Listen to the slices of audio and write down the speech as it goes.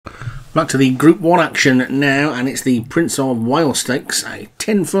Back to the Group 1 action now, and it's the Prince of Wales Stakes, a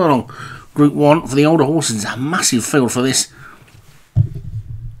 10 furlong Group 1 for the older horses. A massive field for this.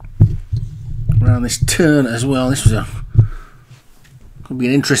 Around this turn as well, this was could be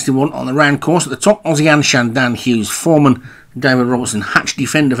an interesting one on the round course. At the top, Aussie Anshan, Dan Hughes, Foreman, David Robertson, Hatch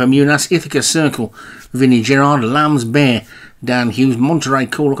Defender for Munas, Ithaca Circle, Vinnie Gerard, Lamb's Bear, Dan Hughes, Monterey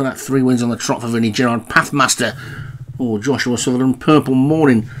Cool, look at that, 3 wins on the trot for Vinnie Gerard, Pathmaster for Joshua Sutherland, Purple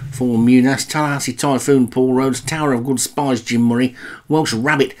Morning for Munas, Tallahassee Typhoon, Paul Rhodes, Tower of Good Spies, Jim Murray, Welsh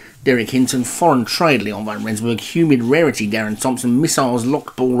Rabbit, Derek Hinton, Foreign Trade, Leon Van Rensburg, Humid Rarity, Darren Thompson, Missiles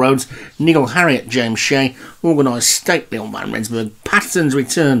Locked, Paul Rhodes, Niggle Harriet, James Shea, Organised State, Leon Van Rensburg, Patterson's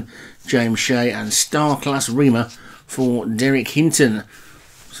Return, James Shea, and Star Class Reamer for Derek Hinton.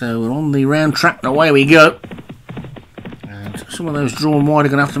 So we're on the round track and away we go. And some of those drawn wide are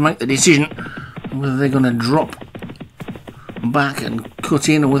going to have to make the decision whether they're going to drop back and cut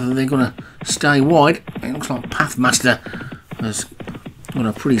in or whether they're going to stay wide. It looks like Pathmaster has got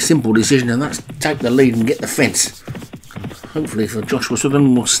a pretty simple decision, and that's take the lead and get the fence. And hopefully for Joshua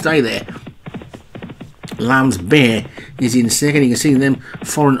Sutherland will stay there. Lamb's Bear is in second. You can see them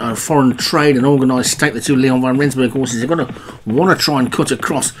Foreign Trade and Organised State, the two Leon Van Rensburg horses. They're going to want to try and cut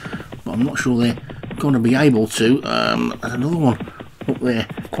across, but I'm not sure they're going to be able to. There's another one up there,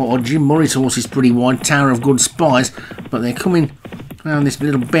 quite odd. Jim Murray's horse is pretty wide, Tower of Good Spies, but they're coming around this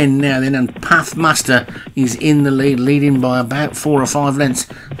little bend now then, and Pathmaster is in the lead, leading by about 4 or 5 lengths,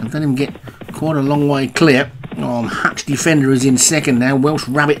 and let him get quite a long way clear. Hatch Defender is in second now, Welsh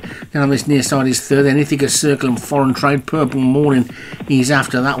Rabbit down on this near side is third, then Ithaca Circle and Foreign Trade, Purple Morning is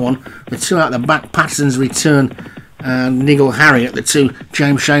after that one. The two out the back, Patterson's Return and Niggle Harriet, the two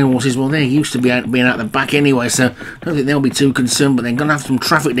James Shea horses, well, they're used to being out the back anyway, so I don't think they'll be too concerned, but they're going to have some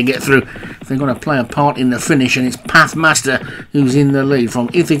traffic to get through if they're going to play a part in the finish, and it's Pathmaster who's in the lead from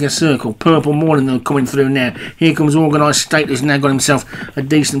Ithaca Circle. Purple Morning though coming through now. Here comes Organised State, who's now got himself a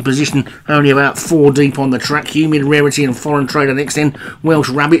decent position, only about 4 deep on the track. Humid Rarity and Foreign Trader next in. Welsh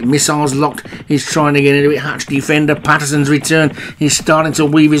Rabbit, Missiles Locked, he's trying to get into it. Hatch Defender, Patterson's Return, he's starting to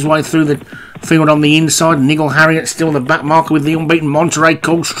weave his way through the field on the inside. Niggle Harriet still the back marker with the unbeaten Monterey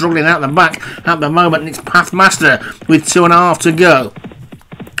Colt struggling out the back at the moment, and it's Pathmaster with 2.5 to go.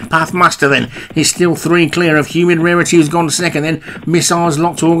 Pathmaster then is still 3 clear of Humid Rarity, who's gone second, then Missiles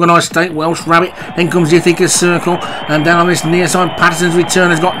Locked, Organised State, Welsh Rabbit, then comes Ithaca Circle, and down on this near side Patterson's Return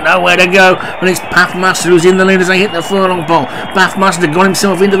has got nowhere to go, and it's Pathmaster who's in the lead as they hit the furlong pole. Pathmaster got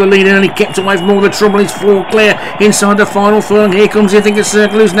himself into the lead and he kept away from all the trouble. He's 4 clear inside the final furlong. Here comes Ithaca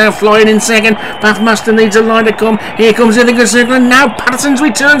Circle, who's now flying in second. Pathmaster needs a line to come. Here comes Ithaca Circle, and now Patterson's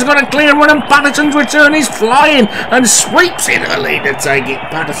Return's got a clear run, and Patterson's Return is flying and sweeps into the lead to take it.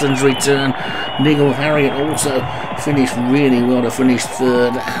 Patterson's Return. Niggle Harriet also finished really well to finish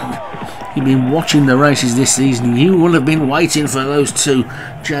third, and you've been watching the races this season, you will have been waiting for those two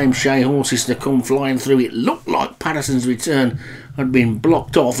James Shea horses to come flying through. It looked like Patterson's Return had been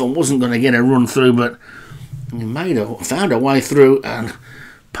blocked off and wasn't going to get a run through, but he found a way through, and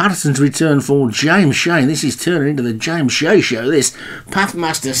Patterson's Return for James Shea. This is turning into the James Shea show, this.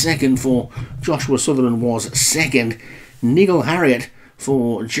 Pathmaster second for Joshua Sutherland was second. Niggle Harriet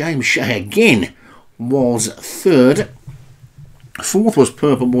for James Shea again was third. Fourth was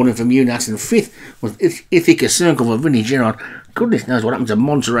Purple Morning for Munas, and fifth was Ithaca Circle for Vinnie Gerard. Goodness knows what happened to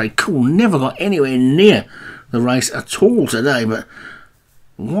Monterey Cool. Never got anywhere near the race at all today, but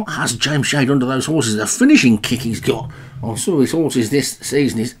what has James Shea done to those horses? The finishing kick he's got on some of his horses this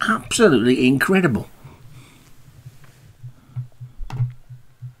season is absolutely incredible.